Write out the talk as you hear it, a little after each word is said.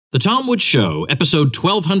The Tom Woods Show, episode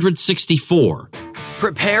 1264.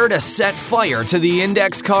 Prepare to set fire to the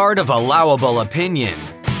index card of allowable opinion.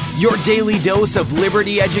 Your daily dose of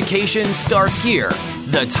liberty education starts here.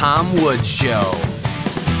 The Tom Woods Show.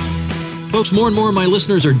 Folks, more and more of my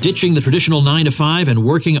listeners are ditching the traditional 9-to-5 and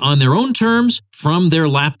working on their own terms from their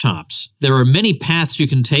laptops. There are many paths you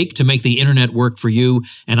can take to make the internet work for you,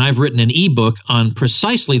 and I've written an ebook on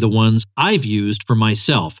precisely the ones I've used for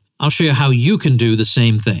myself. I'll show you how you can do the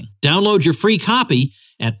same thing. Download your free copy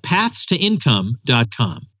at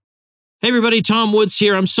pathstoincome.com. Hey everybody, Tom Woods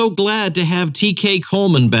here. I'm so glad to have TK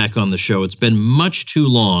Coleman back on the show. It's been much too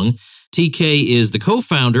long. TK is the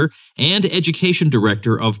co-founder and education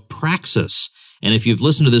director of Praxis. And if you've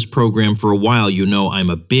listened to this program for a while, you know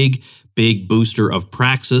I'm a big booster of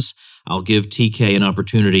Praxis. I'll give TK an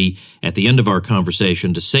opportunity at the end of our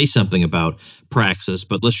conversation to say something about Praxis,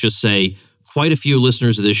 but let's just say quite a few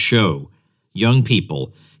listeners of this show, young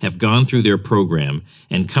people, have gone through their program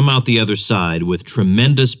and come out the other side with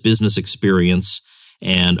tremendous business experience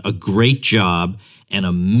and a great job and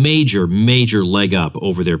a major leg up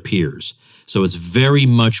over their peers. So it's very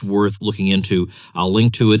much worth looking into. I'll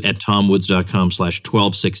link to it at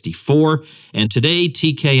tomwoods.com/1264. And today,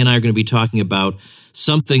 TK and I are going to be talking about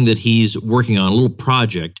something that he's working on, a little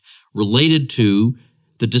project related to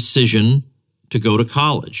the decision to go to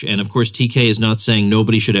college. And of course, TK is not saying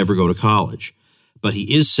nobody should ever go to college, but he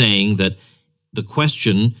is saying that the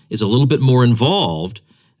question is a little bit more involved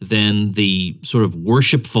than the sort of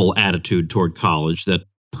worshipful attitude toward college that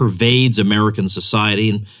pervades American society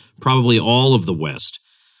and probably all of the West.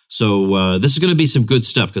 So this is going to be some good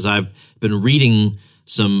stuff because I've been reading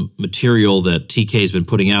some material that TK has been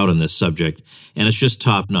putting out on this subject, and it's just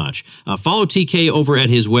top-notch. Follow TK over at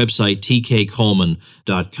his website,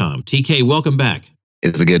 tkcoleman.com. TK, welcome back.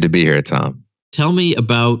 It's good to be here, Tom. Tell me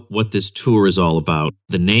about what this tour is all about,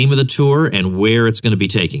 the name of the tour, and where it's going to be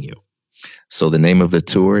taking you. So the name of the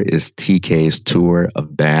tour is TK's Tour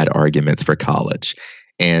of Bad Arguments for College.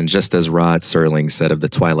 And just as Rod Serling said of The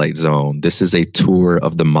Twilight Zone, this is a tour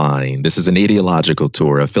of the mind. This is an ideological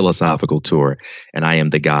tour, a philosophical tour, and I am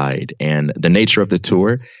the guide. And the nature of the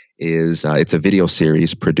tour is it's a video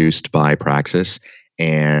series produced by Praxis.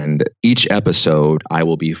 And each episode, I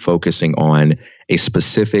will be focusing on a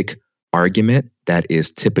specific argument that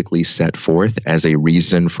is typically set forth as a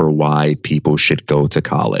reason for why people should go to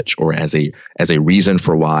college, or as a reason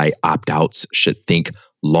for why opt-outs should think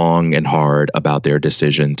long and hard about their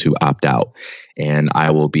decision to opt out. And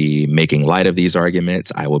I will be making light of these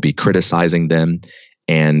arguments. I will be criticizing them.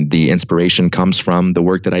 And the inspiration comes from the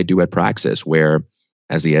work that I do at Praxis, where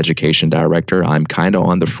as the education director, I'm kind of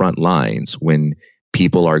on the front lines when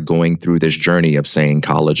people are going through this journey of saying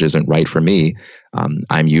college isn't right for me.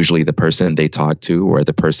 I'm usually the person they talk to or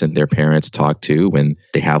the person their parents talk to when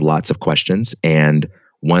they have lots of questions. And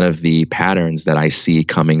one of the patterns that I see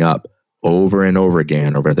coming up over and over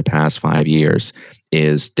again over the past 5 years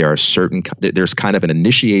is there's kind of an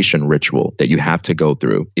initiation ritual that you have to go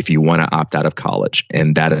through if you want to opt out of college.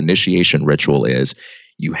 And that initiation ritual is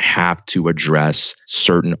you have to address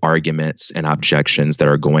certain arguments and objections that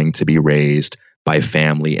are going to be raised by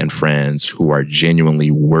family and friends who are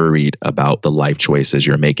genuinely worried about the life choices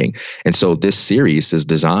you're making. And so this series is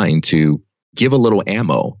designed to give a little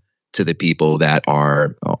ammo to the people that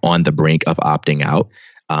are on the brink of opting out,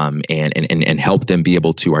 and help them be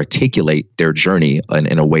able to articulate their journey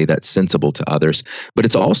in a way that's sensible to others. But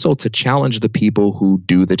it's also to challenge the people who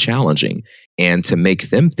do the challenging and to make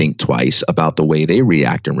them think twice about the way they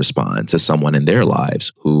react and respond to someone in their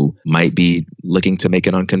lives who might be looking to make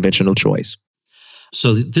an unconventional choice.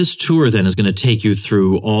 So this tour then is going to take you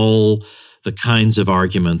through all the kinds of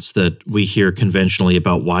arguments that we hear conventionally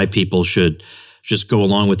about why people should just go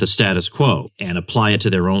along with the status quo and apply it to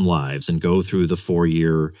their own lives and go through the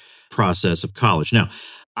 4-year process of college. Now,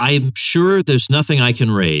 I'm sure there's nothing I can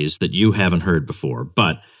raise that you haven't heard before,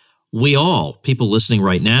 but we all, people listening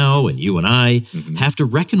right now, and you and I, have to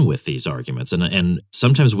reckon with these arguments. And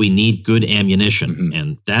sometimes we need good ammunition,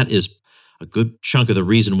 and that is a good chunk of the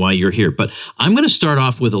reason why you're here. But I'm going to start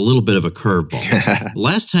off with a little bit of a curveball.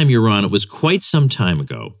 Last time you were on, it was quite some time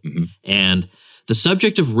ago, and the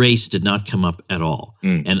subject of race did not come up at all.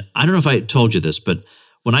 And I don't know if I told you this, but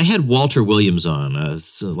When I had Walter Williams on,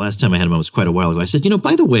 so last time I had him on was quite a while ago, I said,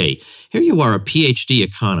 by the way, here you are, a PhD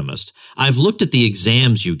economist. I've looked at the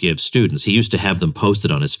exams you give students. He used to have them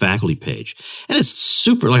posted on his faculty page. And it's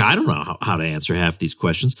super, I don't know how to answer half these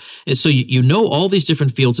questions. And so you know all these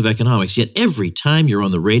different fields of economics, yet every time you're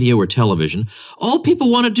on the radio or television, all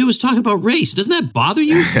people want to do is talk about race. Doesn't that bother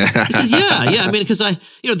you? He says, yeah. Because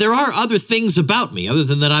there are other things about me other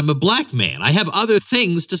than that I'm a black man. I have other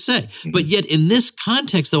things to say. But yet in this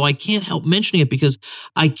context, though, I can't help mentioning it because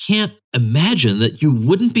I can't imagine that you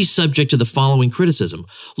wouldn't be subject to the following criticism.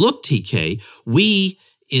 Look, TK, we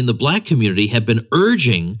in the black community have been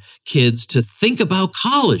urging kids to think about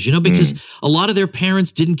college, because a lot of their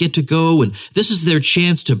parents didn't get to go, and this is their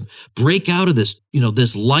chance to break out of this,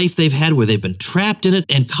 this life they've had where they've been trapped in it,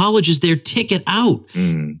 and college is their ticket out.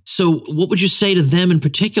 So what would you say to them in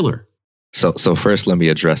particular? So first, let me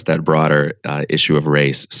address that broader issue of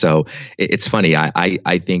race. So it's funny.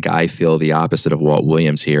 I think I feel the opposite of Walt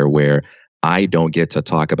Williams here, where I don't get to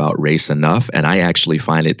talk about race enough. And I actually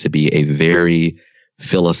find it to be a very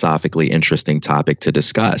philosophically interesting topic to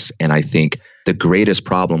discuss. And I think the greatest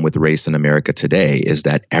problem with race in America today is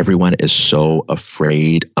that everyone is so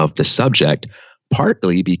afraid of the subject,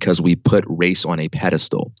 partly because we put race on a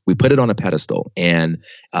pedestal. We put it on a pedestal, and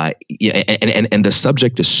the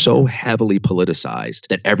subject is so heavily politicized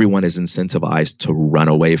that everyone is incentivized to run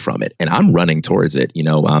away from it. And I'm running towards it.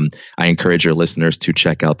 I encourage your listeners to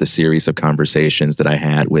check out the series of conversations that I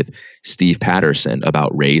had with Steve Patterson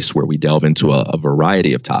about race, where we delve into a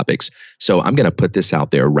variety of topics. So I'm going to put this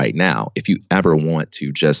out there right now. If you ever want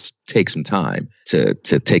to just take some time to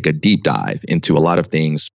take a deep dive into a lot of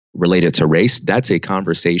things related to race, that's a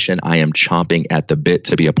conversation I am chomping at the bit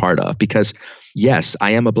to be a part of, because yes,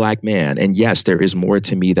 I am a black man, and yes, there is more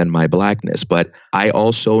to me than my blackness, but I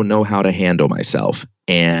also know how to handle myself.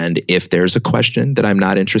 And if there's a question that I'm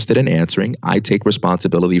not interested in answering, I take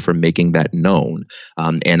responsibility for making that known.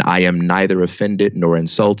 And I am neither offended nor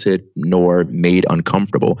insulted nor made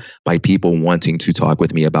uncomfortable by people wanting to talk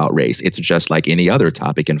with me about race. It's just like any other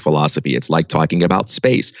topic in philosophy. It's like talking about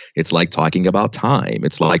space. It's like talking about time.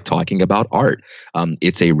 It's like talking about art.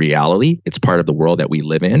 It's a reality. It's part of the world that we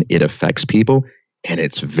live in. It affects people. And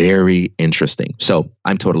it's very interesting. So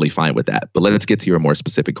I'm totally fine with that. But let's get to your more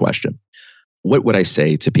specific question. What would I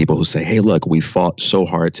say to people who say, hey, look, we fought so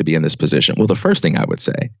hard to be in this position? Well, the first thing I would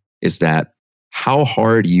say is that how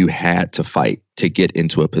hard you had to fight to get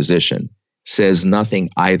into a position says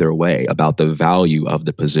nothing either way about the value of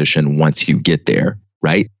the position once you get there,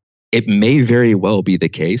 right? It may very well be the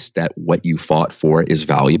case that what you fought for is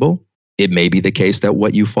valuable. It may be the case that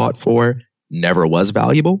what you fought for never was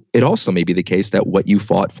valuable. It also may be the case that what you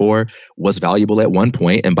fought for was valuable at one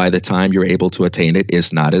point, and by the time you're able to attain it,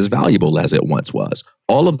 it's not as valuable as it once was.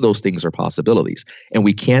 All of those things are possibilities, and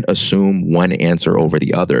we can't assume one answer over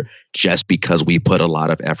the other just because we put a lot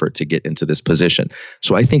of effort to get into this position.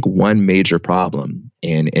 So I think one major problem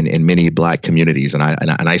in many black communities, and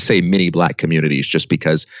I say many black communities just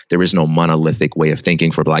because there is no monolithic way of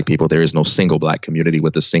thinking for black people. There is no single black community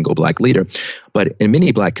with a single black leader. But in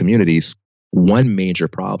many black communities, one major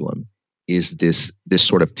problem is this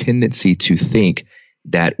sort of tendency to think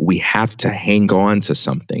that we have to hang on to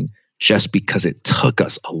something just because it took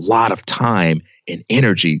us a lot of time and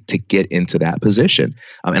energy to get into that position.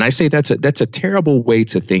 And I say that's a terrible way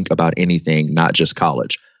to think about anything, not just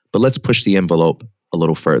college. But let's push the envelope a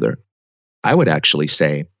little further. I would actually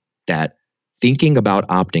say that thinking about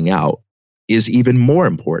opting out is even more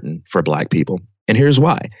important for Black people. And here's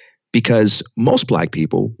why. Because most Black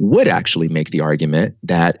people would actually make the argument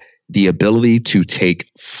that the ability to take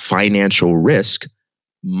financial risk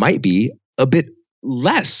might be a bit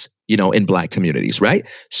less, in Black communities, right?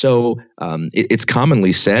 So it's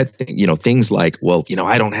commonly said, things like, well,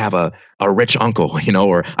 I don't have a rich uncle,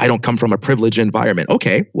 or I don't come from a privileged environment.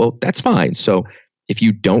 Okay, well, that's fine. So if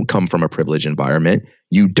you don't come from a privileged environment,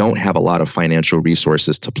 you don't have a lot of financial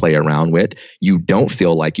resources to play around with, you don't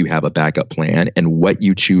feel like you have a backup plan, and what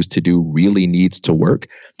you choose to do really needs to work,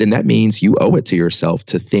 then that means you owe it to yourself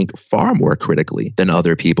to think far more critically than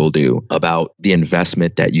other people do about the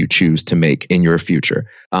investment that you choose to make in your future.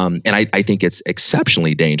 And I think it's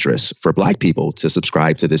exceptionally dangerous for Black people to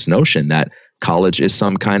subscribe to this notion that college is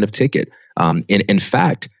some kind of ticket. In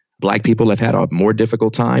fact, Black people have had a more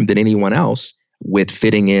difficult time than anyone else with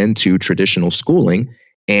fitting into traditional schooling.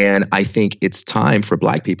 And I think it's time for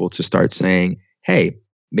Black people to start saying, hey,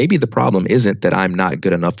 maybe the problem isn't that I'm not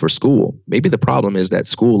good enough for school. Maybe the problem is that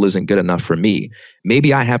school isn't good enough for me.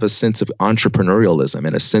 Maybe I have a sense of entrepreneurialism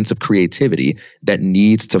and a sense of creativity that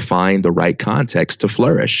needs to find the right context to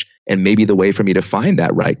flourish. And maybe the way for me to find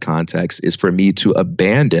that right context is for me to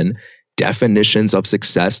abandon definitions of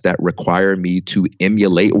success that require me to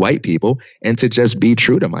emulate white people and to just be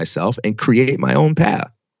true to myself and create my own path.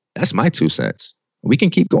 That's my 2 cents. We can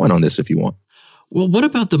keep going on this if you want. Well, what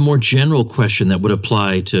about the more general question that would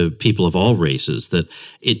apply to people of all races, that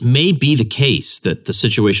it may be the case that the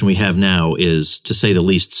situation we have now is, to say the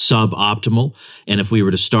least, suboptimal, and if we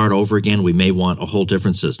were to start over again, we may want a whole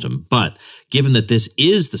different system. But given that this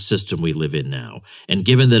is the system we live in now, and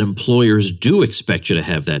given that employers do expect you to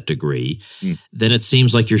have that degree, then it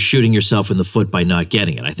seems like you're shooting yourself in the foot by not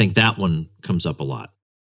getting it. I think that one comes up a lot.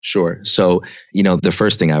 Sure. So, the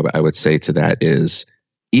first thing I would say to that is,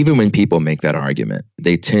 even when people make that argument,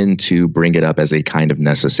 they tend to bring it up as a kind of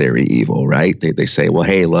necessary evil, right? They say, well,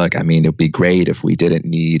 hey, look, it'd be great if we didn't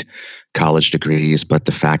need college degrees, but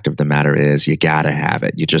the fact of the matter is you got to have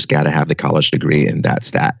it. You just got to have the college degree, and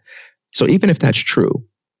that's that. So even if that's true,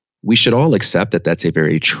 we should all accept that that's a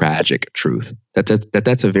very tragic truth,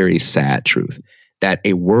 that's a very sad truth, that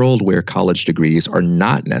a world where college degrees are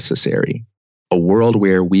not necessary, a world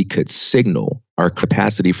where we could signal our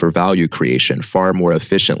capacity for value creation far more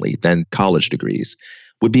efficiently than college degrees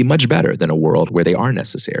would be much better than a world where they are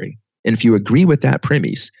necessary. And if you agree with that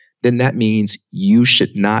premise, then that means you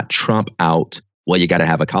should not trump out, well, you got to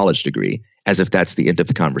have a college degree, as if that's the end of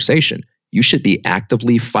the conversation. You should be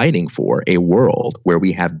actively fighting for a world where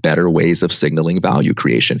we have better ways of signaling value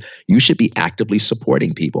creation. You should be actively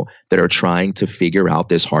supporting people that are trying to figure out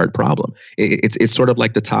this hard problem. It's sort of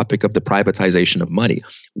like the topic of the privatization of money.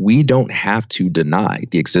 We don't have to deny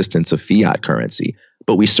the existence of fiat currency,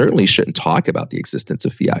 but we certainly shouldn't talk about the existence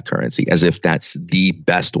of fiat currency as if that's the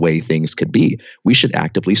best way things could be. We should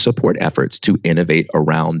actively support efforts to innovate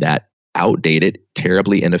around that outdated,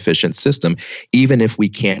 terribly inefficient system, even if we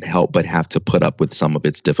can't help but have to put up with some of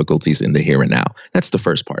its difficulties in the here and now. That's the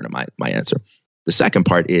first part of my answer. The second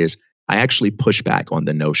part is I actually push back on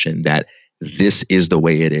the notion that this is the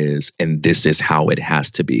way it is and this is how it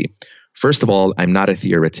has to be. First of all, I'm not a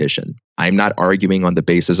theoretician. I'm not arguing on the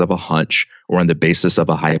basis of a hunch or on the basis of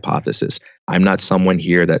a hypothesis. I'm not someone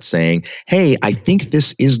here that's saying, hey, I think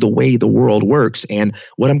this is the way the world works. And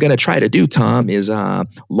what I'm going to try to do, Tom, is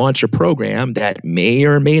launch a program that may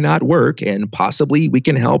or may not work. And possibly we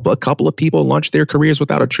can help a couple of people launch their careers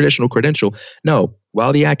without a traditional credential. No,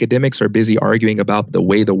 while the academics are busy arguing about the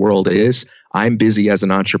way the world is, I'm busy as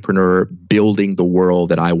an entrepreneur building the world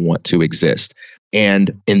that I want to exist.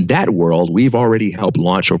 And in that world, we've already helped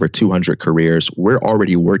launch over 200 careers. We're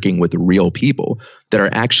already working with real people that are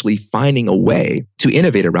actually finding a way to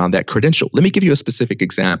innovate around that credential. Let me give you a specific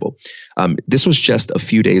example. This was just a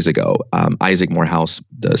few days ago. Isaac Morehouse,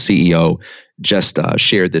 the CEO, just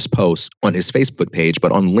shared this post on his Facebook page,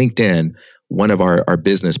 but on LinkedIn, one of our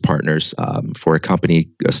business partners for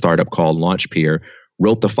a startup called LaunchPeer,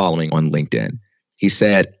 wrote the following on LinkedIn. He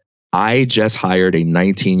said, I just hired a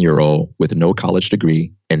 19-year-old with no college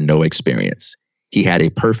degree and no experience. He had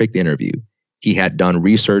a perfect interview. He had done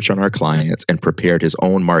research on our clients and prepared his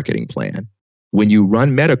own marketing plan. When you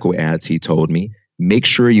run medical ads, he told me, make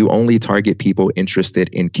sure you only target people interested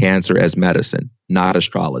in cancer as medicine, not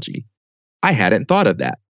astrology. I hadn't thought of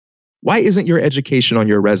that. Why isn't your education on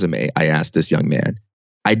your resume? I asked this young man.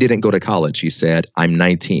 I didn't go to college, he said. I'm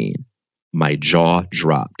 19. My jaw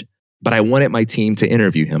dropped. But I wanted my team to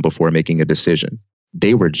interview him before making a decision.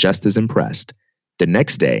 They were just as impressed. The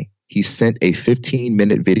next day, he sent a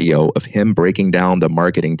 15-minute video of him breaking down the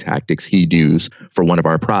marketing tactics he'd use for one of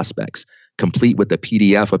our prospects, complete with a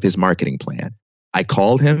PDF of his marketing plan. I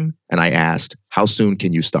called him and I asked, how soon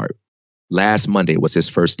can you start? Last Monday was his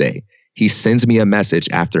first day. He sends me a message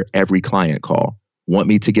after every client call. Want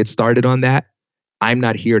me to get started on that? I'm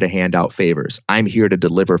not here to hand out favors. I'm here to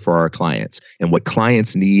deliver for our clients. And what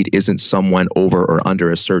clients need isn't someone over or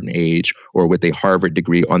under a certain age or with a Harvard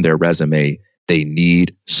degree on their resume. They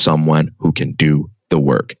need someone who can do the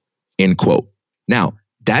work. End quote. Now,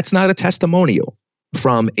 that's not a testimonial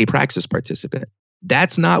from a Praxis participant.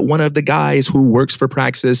 That's not one of the guys who works for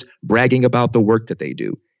Praxis bragging about the work that they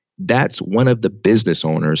do. That's one of the business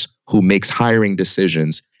owners who makes hiring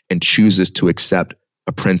decisions and chooses to accept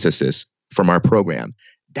apprentices from our program.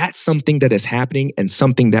 That's something that is happening and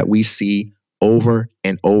something that we see over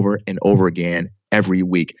and over and over again every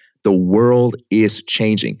week. The world is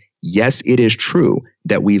changing. Yes, it is true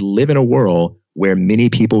that we live in a world where many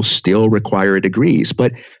people still require degrees,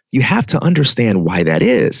 but you have to understand why that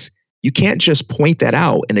is. You can't just point that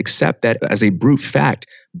out and accept that as a brute fact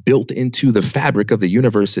built into the fabric of the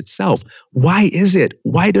universe itself. Why is it?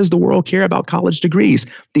 Why does the world care about college degrees?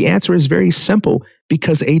 The answer is very simple,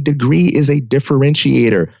 because a degree is a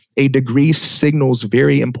differentiator. A degree signals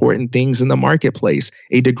very important things in the marketplace.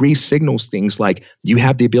 A degree signals things like you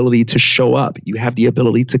have the ability to show up. You have the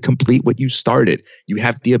ability to complete what you started. You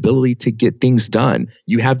have the ability to get things done.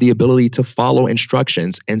 You have the ability to follow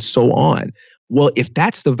instructions, and so on. Well, if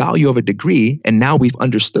that's the value of a degree, and now we've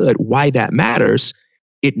understood why that matters,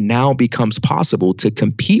 it now becomes possible to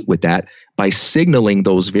compete with that by signaling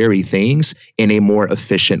those very things in a more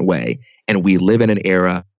efficient way. And we live in an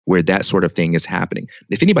era where that sort of thing is happening.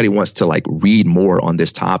 If anybody wants to read more on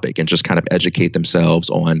this topic and just kind of educate themselves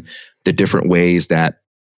on the different ways that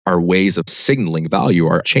our ways of signaling value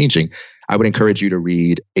are changing, I would encourage you to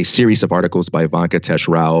read a series of articles by Venkatesh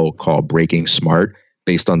Rao called Breaking Smart,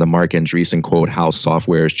 based on the Mark Andreessen quote, How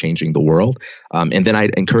Software is Changing the World. And then I'd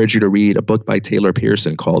encourage you to read a book by Taylor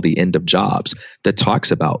Pearson called The End of Jobs that talks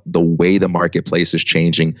about the way the marketplace is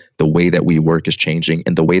changing, the way that we work is changing,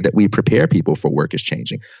 and the way that we prepare people for work is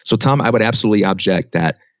changing. So, Tom, I would absolutely object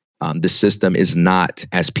that the system is not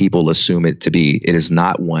as people assume it to be. It is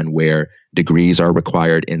not one where degrees are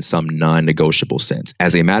required in some non-negotiable sense.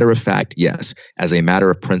 As a matter of fact, yes. As a matter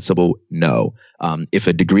of principle, no. If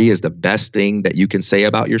a degree is the best thing that you can say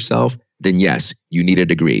about yourself, then yes, you need a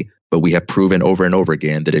degree. But we have proven over and over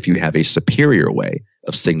again that if you have a superior way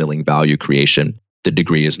of signaling value creation, the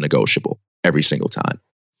degree is negotiable every single time.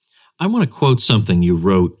 I want to quote something you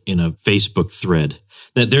wrote in a Facebook thread.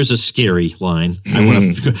 That there's a scary line. I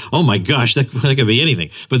want to, oh my gosh, that could be anything.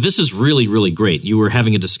 But this is really, really great. You were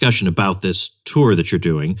having a discussion about this tour that you're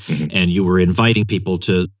doing, and you were inviting people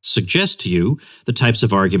to suggest to you the types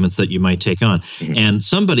of arguments that you might take on. And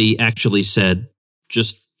somebody actually said,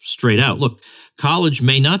 just straight out, look, college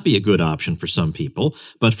may not be a good option for some people,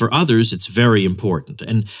 but for others, it's very important.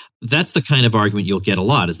 And that's the kind of argument you'll get a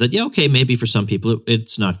lot, is that, yeah, okay, maybe for some people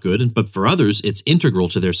it's not good, but for others, it's integral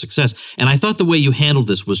to their success. And I thought the way you handled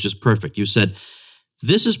this was just perfect. You said,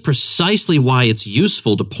 this is precisely why it's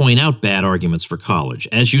useful to point out bad arguments for college.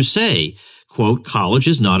 As you say, quote, college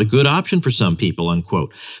is not a good option for some people,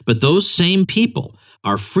 unquote. But those same people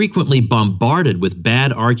are frequently bombarded with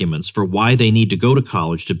bad arguments for why they need to go to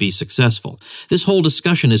college to be successful. This whole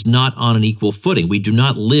discussion is not on an equal footing. We do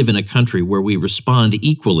not live in a country where we respond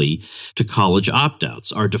equally to college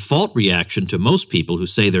opt-outs. Our default reaction to most people who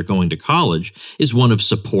say they're going to college is one of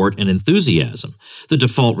support and enthusiasm. The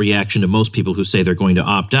default reaction to most people who say they're going to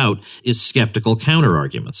opt out is skeptical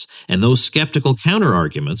counterarguments. And those skeptical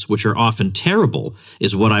counterarguments, which are often terrible,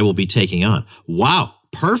 is what I will be taking on. Wow,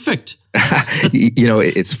 perfect.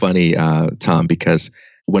 It's funny, Tom, because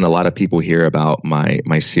when a lot of people hear about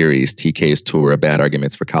my series, TK's Tour of Bad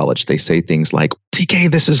Arguments for College, they say things like,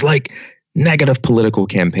 TK, this is like negative political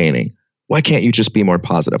campaigning. Why can't you just be more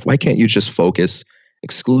positive? Why can't you just focus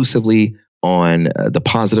exclusively on the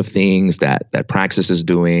positive things that Praxis is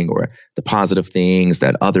doing, or the positive things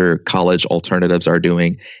that other college alternatives are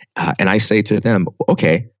doing? And I say to them,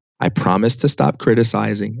 okay, I promise to stop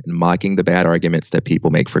criticizing and mocking the bad arguments that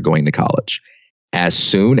people make for going to college. As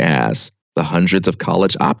soon as the hundreds of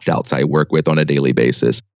college opt-outs I work with on a daily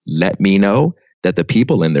basis let me know that the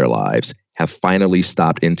people in their lives have finally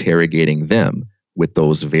stopped interrogating them with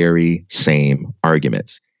those very same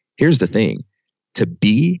arguments. Here's the thing. To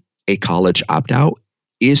be a college opt-out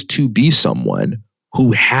is to be someone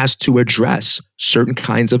who has to address certain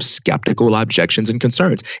kinds of skeptical objections and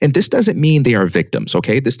concerns. And this doesn't mean they are victims,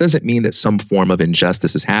 okay? This doesn't mean that some form of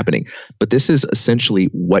injustice is happening, but this is essentially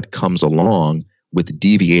what comes along with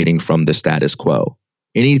deviating from the status quo.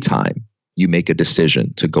 Anytime you make a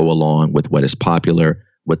decision to go along with what is popular,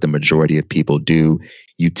 what the majority of people do,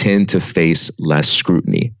 you tend to face less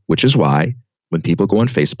scrutiny, which is why when people go on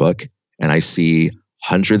Facebook, and I see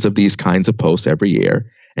hundreds of these kinds of posts every year,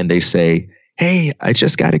 and they say, hey, I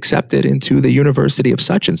just got accepted into the University of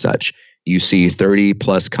such and such. You see 30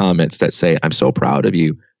 plus comments that say, I'm so proud of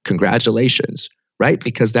you. Congratulations, right?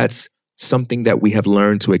 Because that's something that we have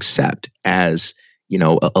learned to accept as,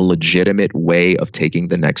 a legitimate way of taking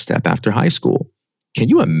the next step after high school. Can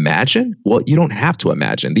you imagine? Well, you don't have to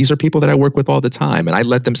imagine. These are people that I work with all the time, and I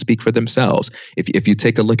let them speak for themselves. If you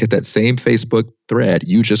take a look at that same Facebook thread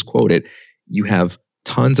you just quoted, you have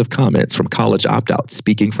tons of comments from college opt-outs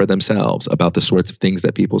speaking for themselves about the sorts of things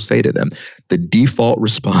that people say to them. The default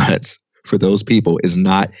response for those people is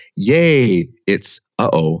not, yay, it's,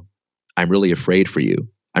 uh-oh, I'm really afraid for you.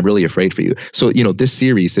 I'm really afraid for you. So, this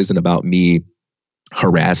series isn't about me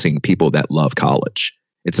harassing people that love college.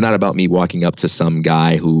 It's not about me walking up to some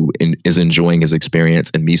guy who is enjoying his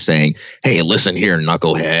experience and me saying, hey, listen here,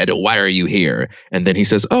 knucklehead, why are you here? And then he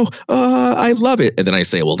says, I love it. And then I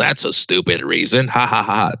say, well, that's a stupid reason. Ha, ha,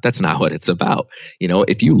 ha, ha. That's not what it's about.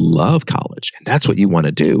 If you love college and that's what you want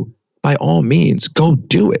to do, by all means, go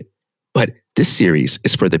do it. But this series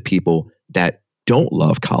is for the people that don't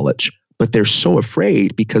love college, but they're so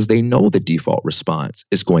afraid because they know the default response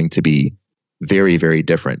is going to be very, very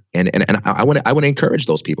different. And I want to encourage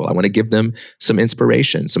those people. I want to give them some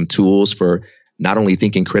inspiration, some tools for not only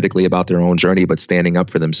thinking critically about their own journey, but standing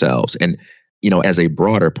up for themselves. And, as a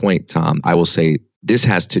broader point, Tom, I will say this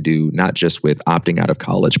has to do not just with opting out of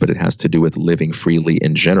college, but it has to do with living freely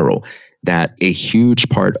in general. That a huge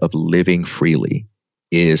part of living freely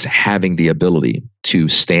is having the ability to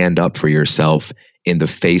stand up for yourself in the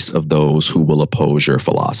face of those who will oppose your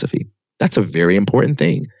philosophy. That's a very important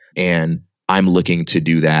thing. And I'm looking to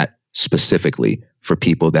do that specifically for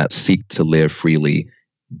people that seek to live freely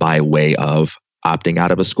by way of opting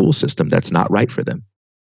out of a school system that's not right for them.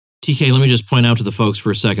 TK, let me just point out to the folks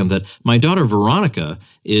for a second that my daughter Veronica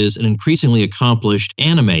is an increasingly accomplished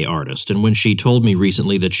anime artist. And when she told me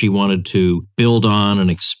recently that she wanted to build on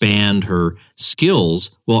and expand her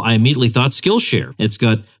skills, well, I immediately thought Skillshare. It's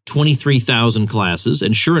got 23,000 classes.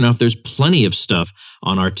 And sure enough, there's plenty of stuff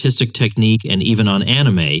on artistic technique and even on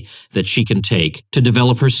anime that she can take to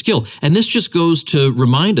develop her skill. And this just goes to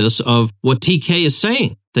remind us of what TK is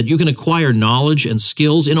saying, that you can acquire knowledge and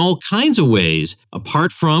skills in all kinds of ways,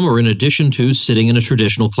 apart from or in addition to sitting in a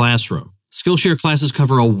traditional classroom. Skillshare classes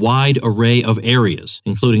cover a wide array of areas,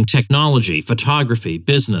 including technology, photography,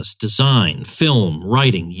 business, design, film,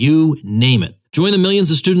 writing, you name it. Join the millions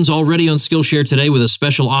of students already on Skillshare today with a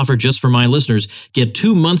special offer just for my listeners. Get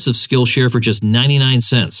 2 months of Skillshare for just 99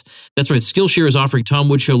 cents. That's right, Skillshare is offering Tom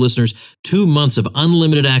Woods Show listeners 2 months of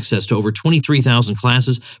unlimited access to over 23,000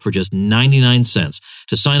 classes for just 99 cents.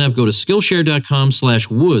 To sign up, go to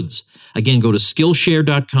Skillshare.com/Woods. Again, go to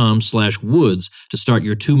Skillshare.com/Woods to start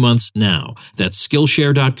your 2 months now. That's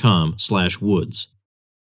Skillshare.com/Woods.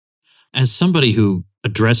 As somebody who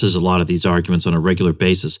addresses a lot of these arguments on a regular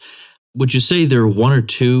basis, would you say there are one or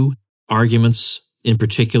two arguments in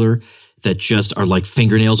particular that just are like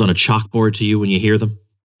fingernails on a chalkboard to you when you hear them?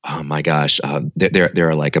 Oh my gosh, there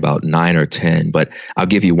are like about 9 or 10, but I'll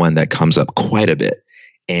give you one that comes up quite a bit.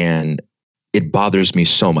 And it bothers me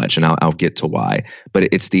so much, and I'll get to why. But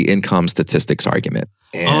it's the income statistics argument.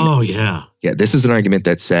 And yeah, this is an argument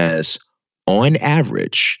that says, on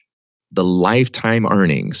average, the lifetime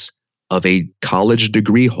earnings of a college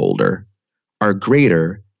degree holder are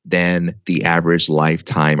greater than the average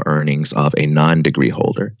lifetime earnings of a non-degree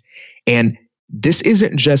holder. And this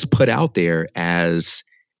isn't just put out there as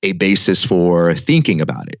a basis for thinking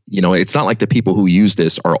about it. It's not like the people who use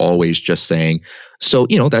this are always just saying, so,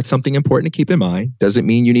 that's something important to keep in mind. Doesn't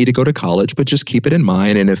mean you need to go to college, but just keep it in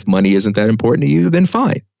mind. And if money isn't that important to you, then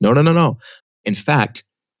fine. No. In fact,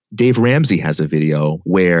 Dave Ramsey has a video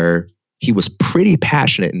where he was pretty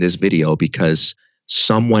passionate in this video because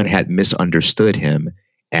someone had misunderstood him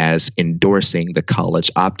as endorsing the college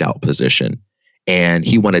opt-out position. And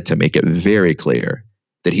he wanted to make it very clear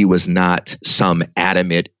that he was not some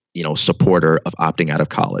adamant, supporter of opting out of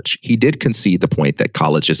college. He did concede the point that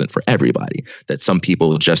college isn't for everybody, that some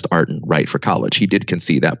people just aren't right for college. He did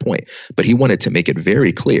concede that point, but he wanted to make it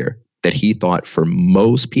very clear that he thought for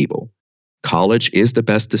most people, college is the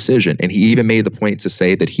best decision. And he even made the point to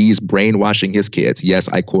say that he's brainwashing his kids. Yes,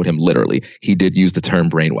 I quote him literally. He did use the term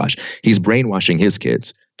brainwash. He's brainwashing his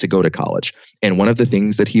kids to go to college. And one of the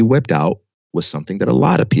things that he whipped out was something that a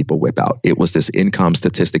lot of people whip out. It was this income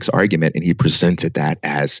statistics argument. And he presented that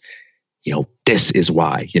as, this is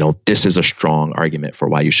why, this is a strong argument for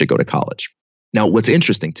why you should go to college. Now, what's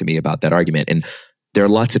interesting to me about that argument, and there are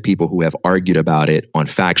lots of people who have argued about it on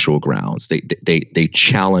factual grounds. They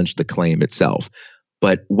challenge the claim itself.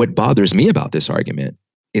 But what bothers me about this argument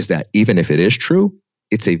is that even if it is true,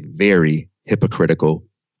 it's a very hypocritical,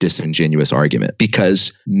 disingenuous argument,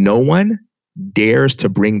 because no one dares to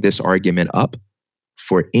bring this argument up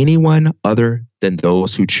for anyone other than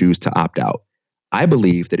those who choose to opt out. I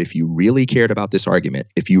believe that if you really cared about this argument,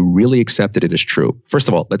 if you really accepted it as true, first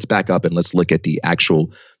of all, let's back up and let's look at the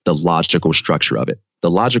logical structure of it.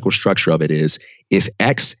 The logical structure of it is, if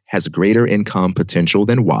X has greater income potential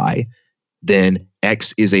than Y, then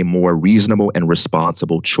X is a more reasonable and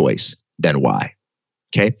responsible choice than Y.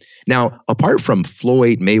 Okay. Now, apart from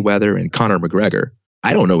Floyd Mayweather and Conor McGregor,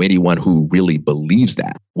 I don't know anyone who really believes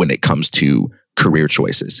that when it comes to career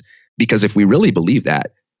choices. Because if we really believe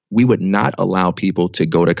that, we would not allow people to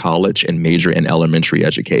go to college and major in elementary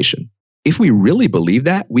education. If we really believe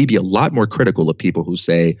that, we'd be a lot more critical of people who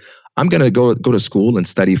say, I'm going to go to school and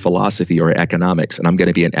study philosophy or economics, and I'm going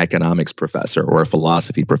to be an economics professor or a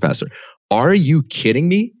philosophy professor. Are you kidding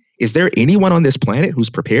me? Is there anyone on this planet who's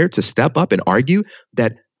prepared to step up and argue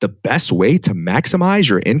that the best way to maximize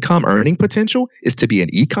your income earning potential is to be an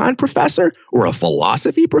econ professor or a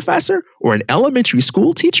philosophy professor or an elementary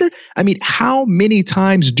school teacher? I mean, how many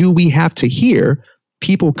times do we have to hear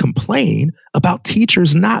people complain about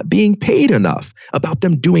teachers not being paid enough, about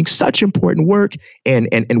them doing such important work? And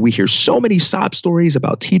we hear so many sob stories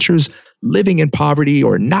about teachers living in poverty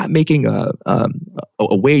or not making a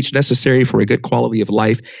wage necessary for a good quality of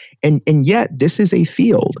life. And yet this is a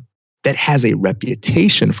field that has a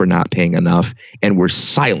reputation for not paying enough. And we're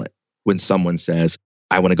silent when someone says,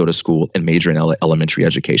 I want to go to school and major in elementary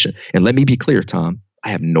education. And let me be clear, Tom, I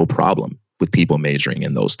have no problem with people majoring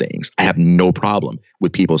in those things. I have no problem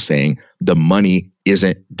with people saying the money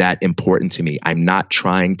isn't that important to me. I'm not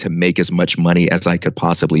trying to make as much money as I could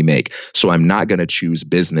possibly make. So I'm not going to choose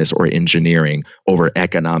business or engineering over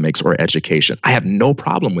economics or education. I have no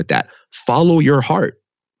problem with that. Follow your heart.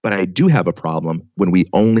 But I do have a problem when we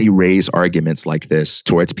only raise arguments like this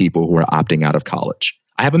towards people who are opting out of college.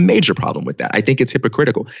 I have a major problem with that. I think it's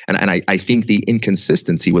hypocritical. And I think the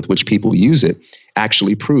inconsistency with which people use it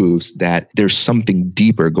actually proves that there's something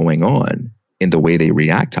deeper going on in the way they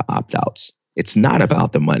react to opt-outs. It's not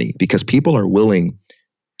about the money, because people are willing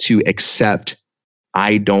to accept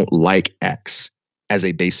I don't like X as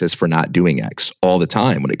a basis for not doing X all the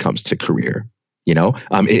time when it comes to career.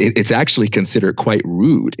 It's actually considered quite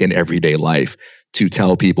rude in everyday life to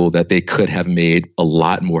tell people that they could have made a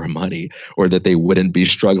lot more money or that they wouldn't be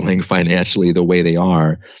struggling financially the way they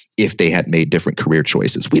are if they had made different career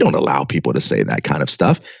choices. We don't allow people to say that kind of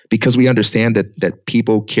stuff because we understand that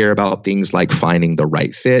people care about things like finding the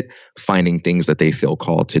right fit, finding things that they feel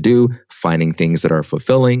called to do, finding things that are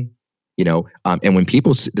fulfilling, and when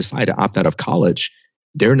people decide to opt out of college,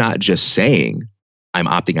 they're not just saying, I'm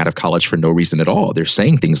opting out of college for no reason at all. They're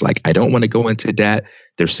saying things like, I don't want to go into debt.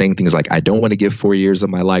 They're saying things like, I don't want to give 4 years of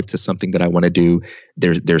my life to something that I want to do.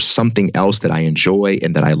 There's something else that I enjoy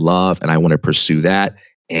and that I love, and I want to pursue that.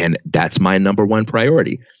 And that's my number one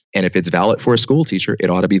priority. And if it's valid for a school teacher, it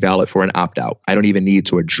ought to be valid for an opt-out. I don't even need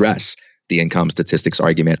to address the income statistics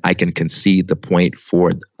argument. I can concede the point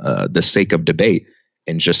for the sake of debate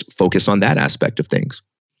and just focus on that aspect of things.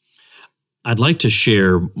 I'd like to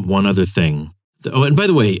share one other thing. Oh, and by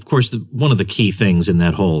the way, of course, one of the key things in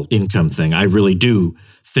that whole income thing, I really do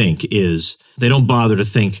think, is they don't bother to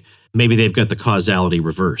think maybe they've got the causality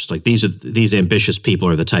reversed. Like these ambitious people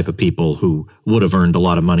are the type of people who would have earned a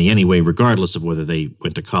lot of money anyway, regardless of whether they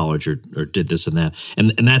went to college or did this and that.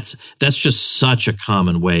 And that's just such a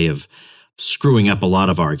common way of screwing up a lot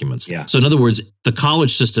of arguments. Yeah. So in other words, the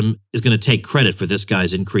college system is going to take credit for this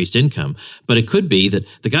guy's increased income, but it could be that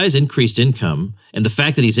the guy's increased income and the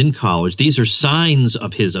fact that he's in college, these are signs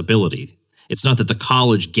of his ability. It's not that the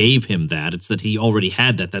college gave him that, it's that he already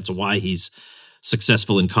had that. That's why he's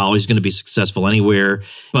successful in college. He's going to be successful anywhere.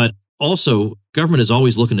 But also, government is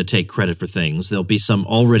always looking to take credit for things. There'll be some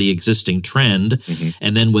already existing trend. Mm-hmm.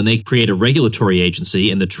 And then when they create a regulatory agency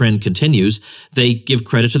and the trend continues, they give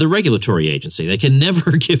credit to the regulatory agency. They can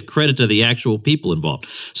never give credit to the actual people involved.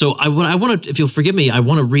 So I want to, if you'll forgive me, I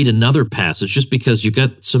want to read another passage just because you've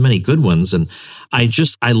got so many good ones. And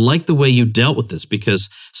I like the way you dealt with this, because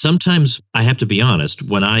sometimes I have to be honest,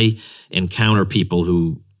 when I encounter people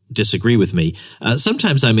who disagree with me,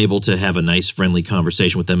 sometimes I'm able to have a nice, friendly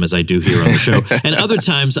conversation with them, as I do here on the show. And other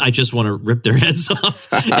times I just want to rip their heads off.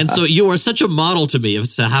 And so you are such a model to me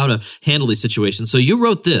as to how to handle these situations. So you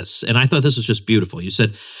wrote this, and I thought this was just beautiful. You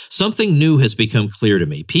said, something new has become clear to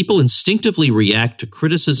me. People instinctively react to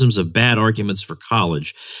criticisms of bad arguments for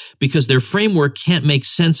college because their framework can't make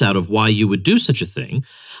sense out of why you would do such a thing,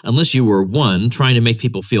 unless you were, one, trying to make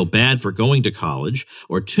people feel bad for going to college,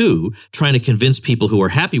 or two, trying to convince people who are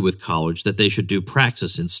happy with college that they should do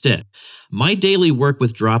praxis instead. My daily work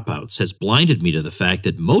with dropouts has blinded me to the fact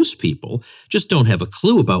that most people just don't have a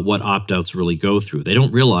clue about what opt-outs really go through. They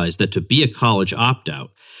don't realize that to be a college opt-out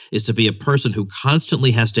is to be a person who constantly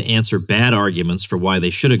has to answer bad arguments for why they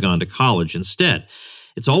should have gone to college instead.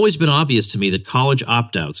 It's always been obvious to me that college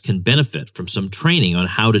opt-outs can benefit from some training on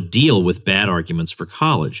how to deal with bad arguments for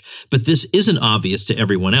college. But this isn't obvious to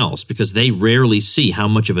everyone else because they rarely see how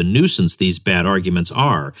much of a nuisance these bad arguments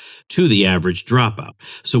are to the average dropout.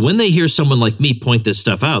 So when they hear someone like me point this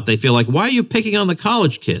stuff out, they feel like, why are you picking on the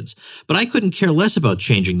college kids? But I couldn't care less about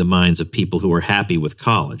changing the minds of people who are happy with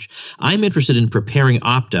college. I'm interested in preparing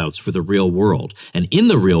opt-outs for the real world. And in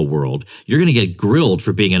the real world, you're going to get grilled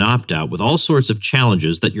for being an opt-out with all sorts of challenges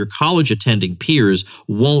challenges that your college attending peers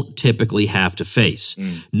won't typically have to face.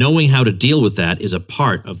 Knowing how to deal with that is a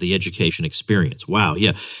part of the education experience. Wow.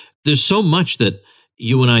 Yeah. There's so much that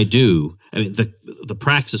you and I do. I mean, the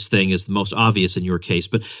praxis thing is the most obvious in your case,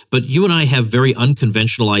 but you and I have very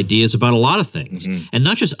unconventional ideas about a lot of things, and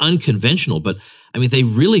not just unconventional, but I mean, they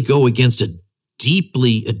really go against a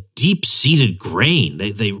deep-seated grain.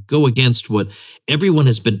 They go against what everyone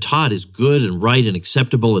has been taught is good and right and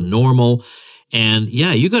acceptable and normal. And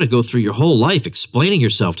yeah, you got to go through your whole life explaining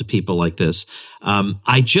yourself to people like this.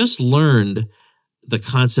 I just learned the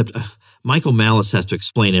concept. Michael Malice has to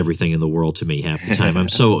explain everything in the world to me half the time. I'm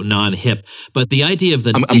so non-hip. But the idea of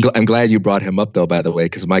I'm glad you brought him up, though, by the way,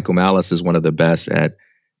 because Michael Malice is one of the best at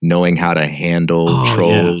knowing how to handle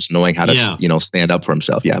trolls, knowing how to stand up for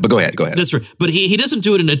himself. Yeah, but go ahead. That's right. But he doesn't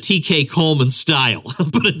do it in a TK Coleman style,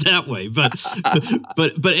 put it that way.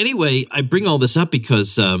 But anyway, I bring all this up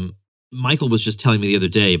because Michael was just telling me the other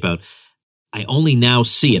day about I only now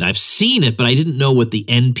see it. I've seen it, but I didn't know what the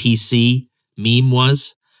NPC meme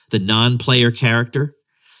was. The non-player character,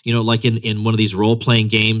 like in one of these role-playing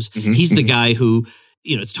games, he's the guy who,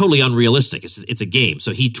 it's totally unrealistic. It's a game.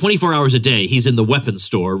 So 24 hours a day, he's in the weapons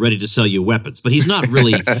store ready to sell you weapons, but he's not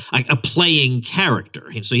really a playing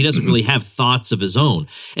character. So he doesn't really have thoughts of his own.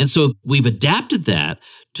 And so we've adapted that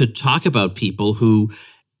to talk about people who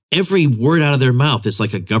every word out of their mouth is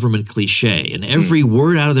like a government cliche, and every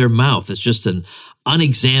word out of their mouth is just an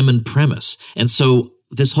unexamined premise. And so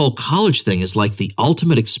this whole college thing is like the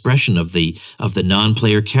ultimate expression of the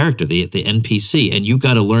non-player character, the NPC, and you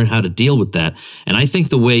got to learn how to deal with that. And I think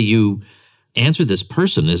the way you answer this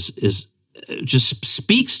person is just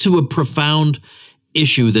speaks to a profound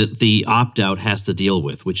issue that the opt-out has to deal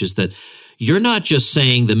with, which is that you're not just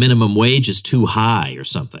saying the minimum wage is too high or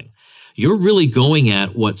something. You're really going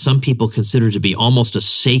at what some people consider to be almost a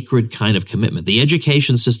sacred kind of commitment. The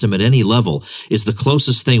education system at any level is the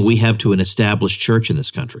closest thing we have to an established church in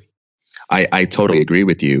this country. I totally agree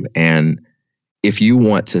with you. And if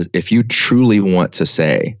you truly want to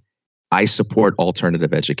say, I support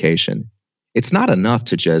alternative education, it's not enough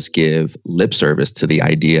to just give lip service to the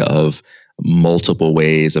idea of multiple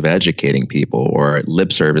ways of educating people, or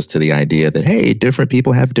lip service to the idea that, hey, different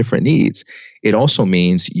people have different needs. It also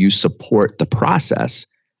means you support the process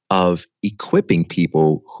of equipping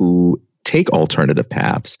people who take alternative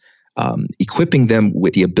paths, equipping them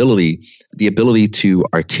with the ability to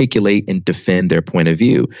articulate and defend their point of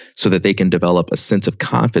view so that they can develop a sense of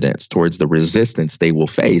confidence towards the resistance they will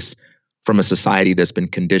face from a society that's been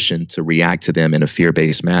conditioned to react to them in a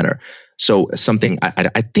fear-based manner. So something,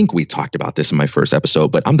 I think we talked about this in my first episode,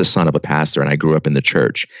 but I'm the son of a pastor and I grew up in the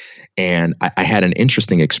church. And I had an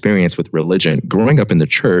interesting experience with religion. Growing up in the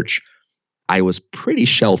church, I was pretty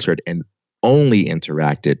sheltered and only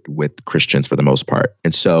interacted with Christians for the most part.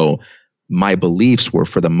 And so my beliefs were,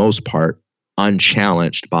 for the most part,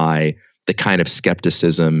 unchallenged by the kind of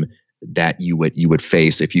skepticism that you would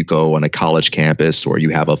face if you go on a college campus or you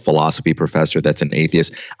have a philosophy professor that's an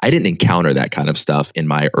atheist. I didn't encounter that kind of stuff in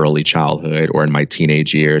my early childhood or in my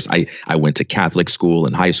teenage years. I went to Catholic school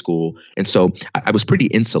and high school. And so I was pretty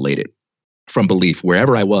insulated from belief.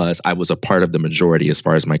 Wherever I was a part of the majority as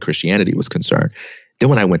far as my Christianity was concerned. Then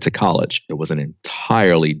when I went to college, it was an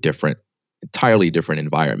entirely different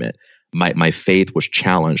environment. My faith was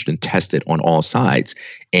challenged and tested on all sides.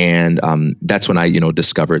 And that's when I,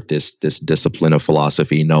 discovered this discipline of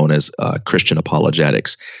philosophy known as Christian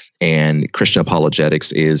apologetics. And Christian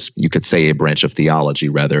apologetics is, you could say, a branch of theology,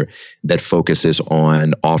 rather, that focuses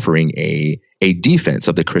on offering a defense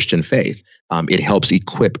of the Christian faith. It helps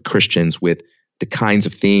equip Christians with the kinds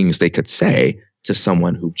of things they could say to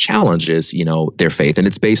someone who challenges, their faith. And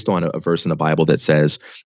it's based on a verse in the Bible that says,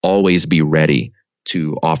 always be ready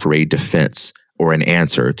to offer a defense or an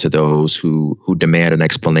answer to those who demand an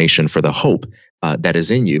explanation for the hope that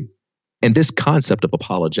is in you. And this concept of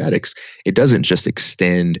apologetics, it doesn't just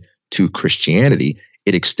extend to Christianity.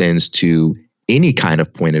 It extends to any kind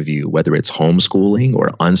of point of view, whether it's homeschooling or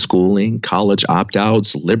unschooling, college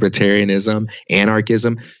opt-outs, libertarianism,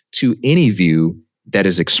 anarchism, to any view that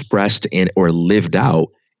is expressed in or lived out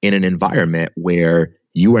in an environment where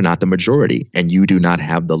you are not the majority and you do not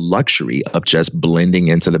have the luxury of just blending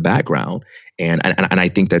into the background. And I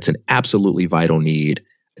think that's an absolutely vital need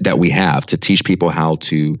that we have to teach people how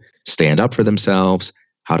to stand up for themselves,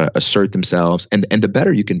 how to assert themselves. And the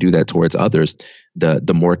better you can do that towards others,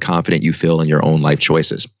 the more confident you feel in your own life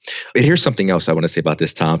choices. But here's something else I want to say about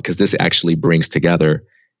this, Tom, because this actually brings together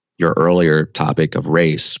your earlier topic of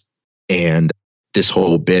race and this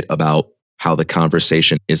whole bit about how the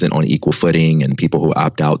conversation isn't on equal footing and people who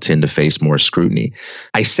opt out tend to face more scrutiny.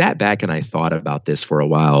 I sat back and I thought about this for a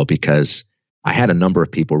while because I had a number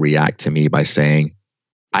of people react to me by saying,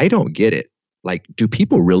 I don't get it. Like, do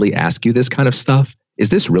people really ask you this kind of stuff? Is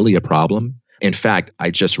this really a problem? In fact, I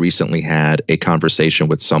just recently had a conversation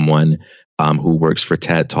with someone who works for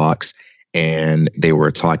TED Talks, and they were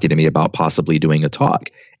talking to me about possibly doing a talk.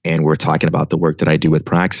 And we're talking about the work that I do with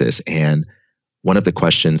Praxis. And one of the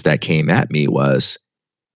questions that came at me was,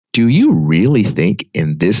 do you really think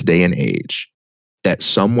in this day and age that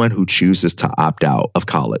someone who chooses to opt out of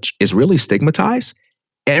college is really stigmatized?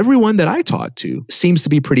 Everyone that I talk to seems to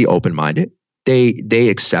be pretty open-minded. They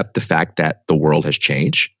accept the fact that the world has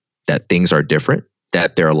changed, that things are different,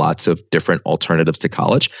 that there are lots of different alternatives to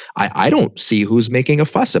college. I don't see who's making a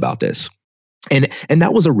fuss about this. And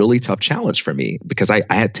that was a really tough challenge for me because I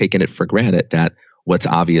had taken it for granted that what's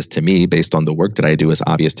obvious to me based on the work that I do is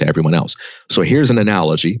obvious to everyone else. So here's an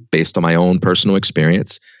analogy based on my own personal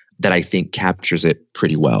experience that I think captures it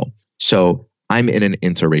pretty well. So I'm in an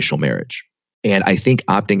interracial marriage. And I think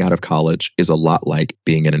opting out of college is a lot like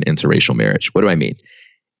being in an interracial marriage. What do I mean?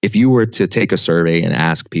 If you were to take a survey and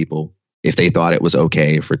ask people if they thought it was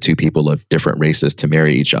okay for two people of different races to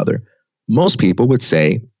marry each other, most people would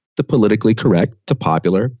say the politically correct, the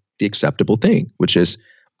popular, the acceptable thing, which is,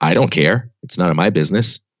 I don't care. It's none of my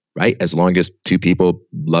business, right? As long as two people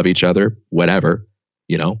love each other, whatever,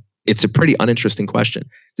 It's a pretty uninteresting question.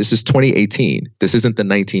 This is 2018. This isn't the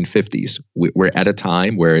 1950s. We're at a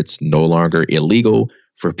time where it's no longer illegal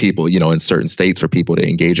for people, in certain states for people to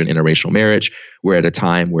engage in interracial marriage. We're at a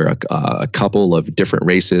time where a couple of different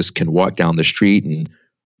races can walk down the street and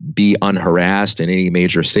be unharassed in any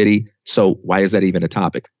major city. So why is that even a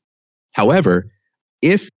topic? However,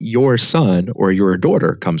 if your son or your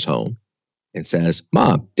daughter comes home and says,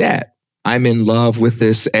 Mom, Dad, I'm in love with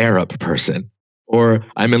this Arab person, or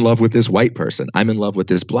I'm in love with this white person, I'm in love with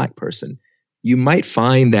this Black person, you might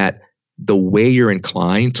find that the way you're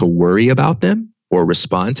inclined to worry about them or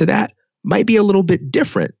respond to that might be a little bit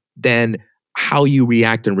different than how you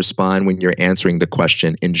react and respond when you're answering the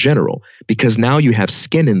question in general, because now you have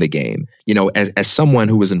skin in the game. As someone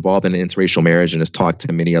who was involved in an interracial marriage and has talked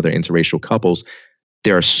to many other interracial couples,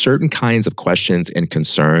 there are certain kinds of questions and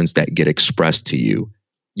concerns that get expressed to you,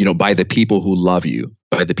 by the people who love you,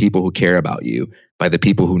 by the people who care about you, by the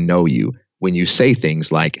people who know you, when you say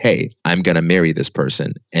things like, hey, I'm going to marry this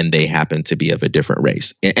person and they happen to be of a different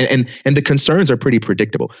race. And the concerns are pretty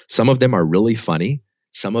predictable. Some of them are really funny.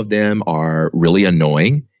 Some of them are really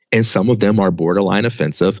annoying. And some of them are borderline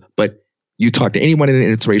offensive. But you talk to anyone in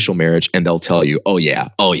an interracial marriage and they'll tell you, oh yeah,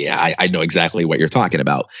 I know exactly what you're talking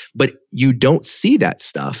about. But you don't see that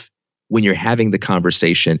stuff when you're having the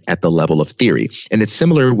conversation at the level of theory. And it's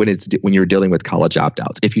similar when you're dealing with college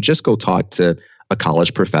opt-outs. If you just go talk to a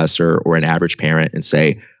college professor or an average parent and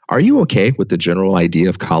say, are you okay with the general idea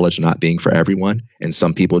of college not being for everyone and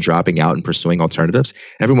some people dropping out and pursuing alternatives?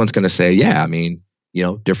 Everyone's going to say, yeah,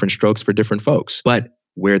 different strokes for different folks. But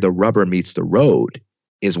where the rubber meets the road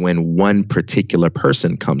is when one particular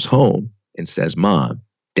person comes home and says, Mom,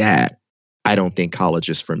 Dad, I don't think college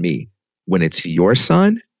is for me. When it's your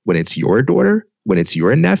son, when it's your daughter, when it's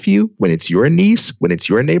your nephew, when it's your niece, when it's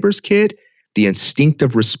your neighbor's kid, the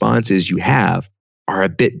instinctive responses you have are a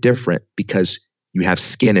bit different because you have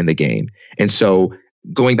skin in the game. And so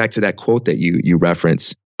going back to that quote that you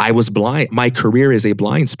referenced, I was blind. My career is a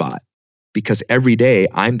blind spot because every day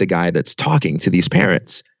I'm the guy that's talking to these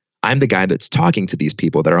parents. I'm the guy that's talking to these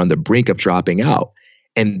people that are on the brink of dropping out.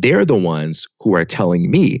 And they're the ones who are telling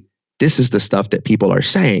me, this is the stuff that people are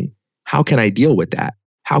saying. How can I deal with that?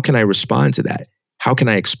 How can I respond to that? How can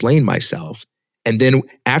I explain myself? And then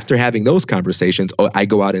after having those conversations, I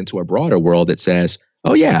go out into a broader world that says,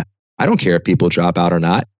 oh yeah, I don't care if people drop out or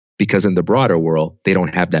not, because in the broader world, they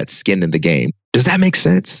don't have that skin in the game. Does that make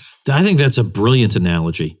sense? I think that's a brilliant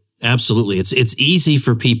analogy. Absolutely. It's easy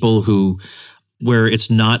for people where it's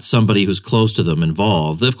not somebody who's close to them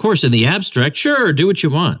involved. Of course, in the abstract, sure, do what you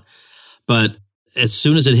want. But as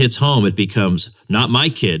soon as it hits home, it becomes not my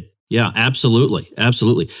kid. Yeah, absolutely.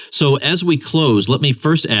 Absolutely. So as we close, let me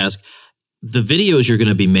first ask, the videos you're going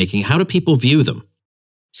to be making, how do people view them?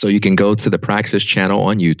 So you can go to the Praxis channel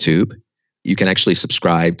on YouTube. You can actually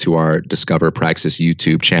subscribe to our Discover Praxis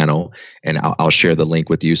YouTube channel, and I'll share the link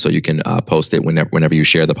with you so you can post it whenever you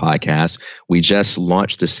share the podcast. We just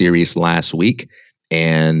launched the series last week,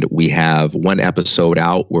 and we have one episode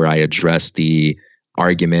out where I address the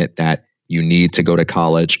argument that you need to go to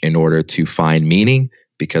college in order to find meaning,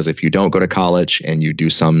 because if you don't go to college and you do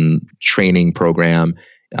some training program,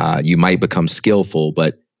 you might become skillful,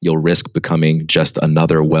 but you'll risk becoming just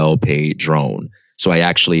another well-paid drone. So I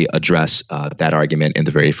actually address that argument in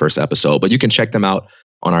the very first episode, but you can check them out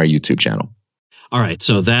on our YouTube channel. All right.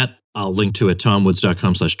 So that I'll link to at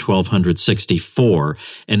tomwoods.com/1264.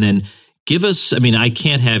 And then give us, I mean, I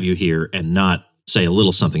can't have you here and not say a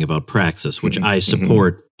little something about Praxis, which I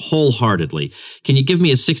support wholeheartedly. Can you give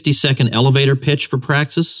me a 60-second elevator pitch for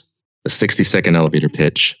Praxis? A 60-second elevator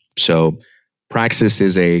pitch. So Praxis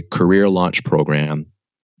is a career launch program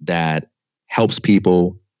that helps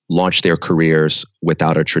people launch their careers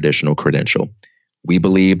without a traditional credential. We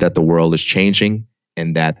believe that the world is changing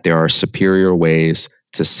and that there are superior ways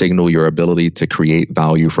to signal your ability to create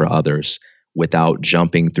value for others without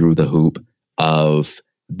jumping through the hoop of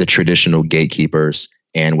the traditional gatekeepers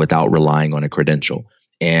and without relying on a credential.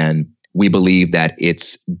 And we believe that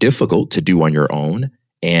it's difficult to do on your own.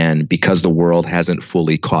 And because the world hasn't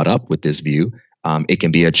fully caught up with this view, it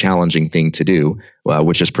can be a challenging thing to do,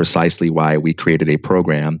 which is precisely why we created a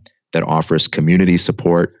program that offers community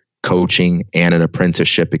support, coaching, and an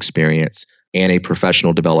apprenticeship experience, and a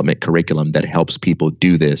professional development curriculum that helps people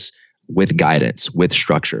do this with guidance, with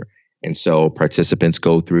structure. And so participants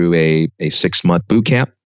go through a 6-month boot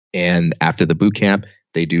camp. And after the boot camp,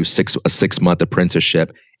 they do a 6-month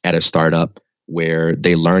apprenticeship at a startup where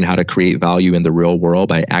they learn how to create value in the real world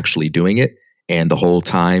by actually doing it. And the whole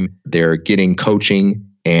time they're getting coaching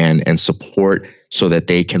and support so that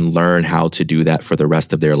they can learn how to do that for the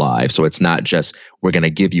rest of their lives. So it's not just, we're going to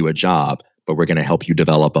give you a job, but we're going to help you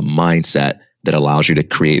develop a mindset that allows you to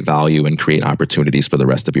create value and create opportunities for the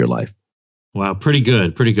rest of your life. Wow, pretty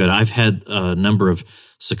good, pretty good. I've had a number of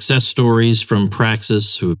success stories from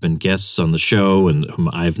Praxis who have been guests on the show and whom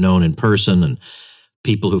I've known in person, and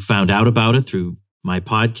people who found out about it through my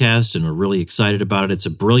podcast and are really excited about it. It's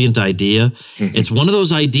a brilliant idea. It's one of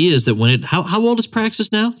those ideas that when how old is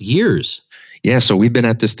Praxis now? Years. Yeah, so we've been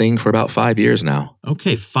at this thing for about 5 years now.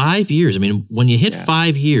 Okay, 5 years. I mean, when you hit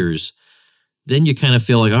 5 years, then you kind of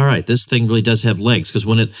feel like, all right, this thing really does have legs. Because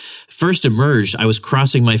when it first emerged, I was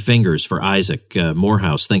crossing my fingers for Isaac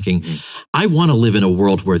Morehouse, thinking, I want to live in a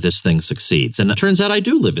world where this thing succeeds. And it turns out I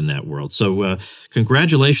do live in that world. So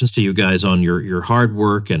congratulations to you guys on your hard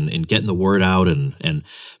work and getting the word out and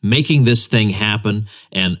making this thing happen.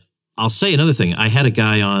 And I'll say another thing. I had a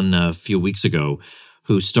guy on a few weeks ago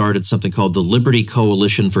who started something called the Liberty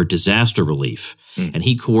Coalition for Disaster Relief. And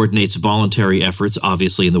he coordinates voluntary efforts,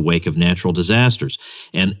 obviously, in the wake of natural disasters.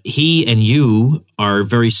 And he and you are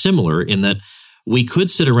very similar in that we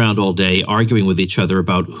could sit around all day arguing with each other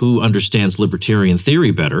about who understands libertarian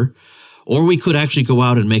theory better, or we could actually go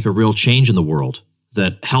out and make a real change in the world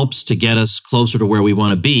that helps to get us closer to where we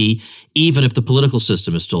want to be, even if the political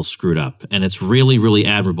system is still screwed up. And it's really, really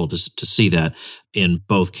admirable to see that in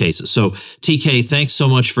both cases. So, TK, thanks so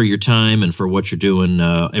much for your time and for what you're doing.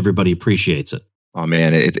 Everybody appreciates it. Oh,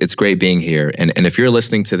 man, it's great being here. And if you're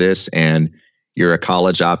listening to this and you're a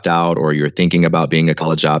college opt-out, or you're thinking about being a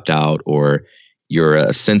college opt-out, or you're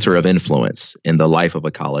a center of influence in the life of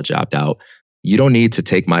a college opt-out, you don't need to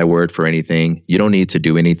take my word for anything. You don't need to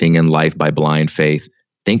do anything in life by blind faith.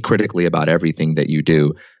 Think critically about everything that you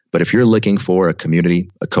do. But if you're looking for a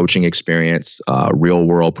community, a coaching experience, a real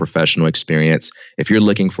world professional experience, if you're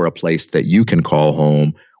looking for a place that you can call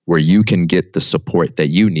home, where you can get the support that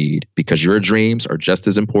you need, because your dreams are just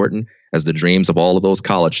as important as the dreams of all of those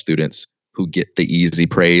college students who get the easy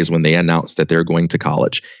praise when they announce that they're going to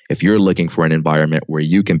college. If you're looking for an environment where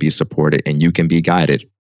you can be supported and you can be guided,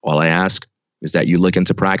 all I ask is that you look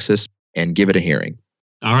into Praxis and give it a hearing.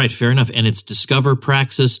 All right, fair enough. And it's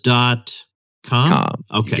discoverpraxis.com?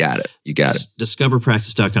 Okay. You got it.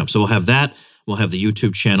 Discoverpraxis.com. So we'll have that. We'll have the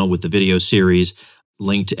YouTube channel with the video series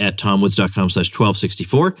linked at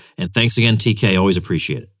tomwoods.com/1264. And thanks again, TK. Always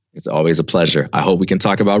appreciate it. It's always a pleasure. I hope we can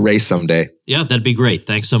talk about race someday. Yeah, that'd be great.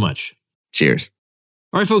 Thanks so much. Cheers.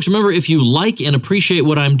 All right, folks, remember, if you like and appreciate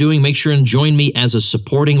what I'm doing, make sure and join me as a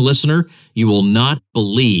supporting listener. You will not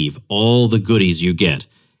believe all the goodies you get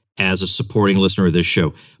as a supporting listener of this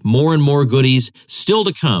show. More and more goodies still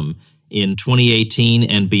to come in 2018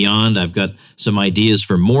 and beyond. I've got some ideas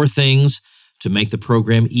for more things to make the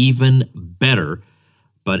program even better.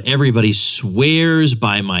 But everybody swears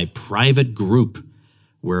by my private group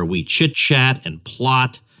where we chit-chat and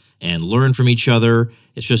plot and learn from each other.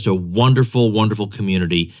 It's just a wonderful, wonderful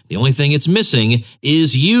community. The only thing it's missing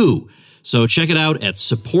is you. So check it out at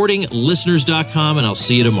supportinglisteners.com, and I'll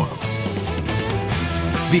see you tomorrow.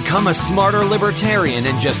 Become a smarter libertarian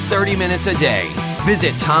in just 30 minutes a day.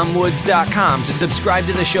 Visit tomwoods.com to subscribe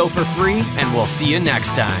to the show for free, and we'll see you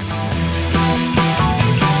next time.